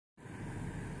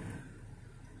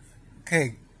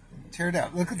Okay, tear it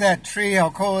out. Look at that tree, how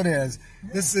cool it is.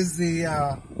 This is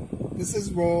this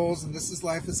is Rolls, and this is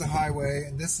Life is a Highway,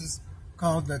 and this is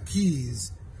called the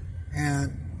Keys.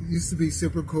 And it used to be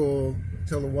super cool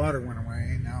until the water went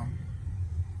away. Now,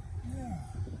 yeah.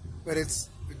 But it's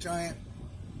a giant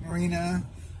marina,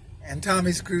 and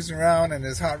Tommy's cruising around in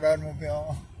his hot rod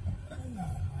mobile,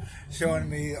 showing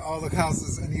me all the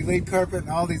houses, and he laid carpet in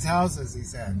all these houses, he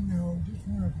said. No, just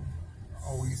one of them.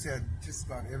 Oh, you said just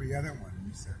about every other one,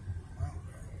 you said. Wow.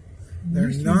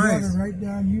 They're They're nice. nice. Right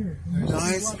down here. They're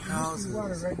nice houses.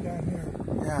 Water right down here.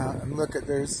 Yeah, and look at,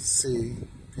 there's the sea.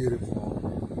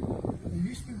 Beautiful. There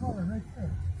used to be water right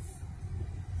there.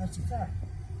 That's a fact.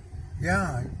 Yeah,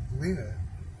 I believe it.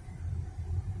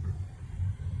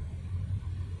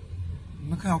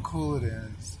 Look how cool it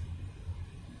is.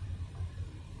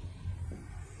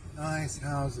 Nice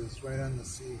houses right on the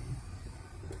sea.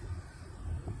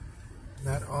 And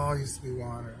that all used to be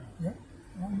water. Yep,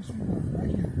 all used to be water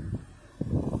right here.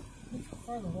 Look how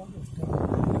far the water's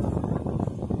gone.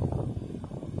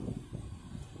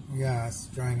 Yeah, it's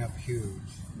drying up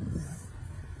huge.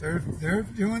 They're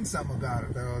doing something about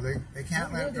it though. They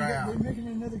can't let it dry out. They're making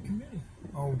another committee.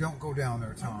 Oh, don't go down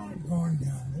there, Tom. I'm not going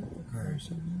down there.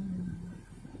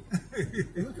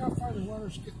 Look how far the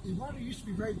water's. The water used to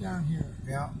be right down here.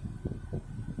 Yeah.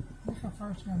 Look how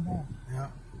far it's gone down. Yeah.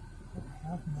 A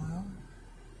half mile.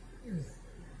 Look at that.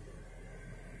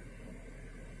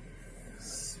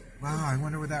 Wow, I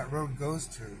wonder where that road goes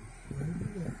to.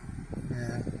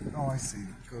 Yeah. Oh, I see.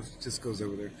 It just goes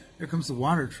over there. Here comes the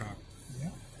water truck.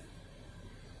 Yeah.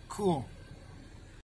 Cool.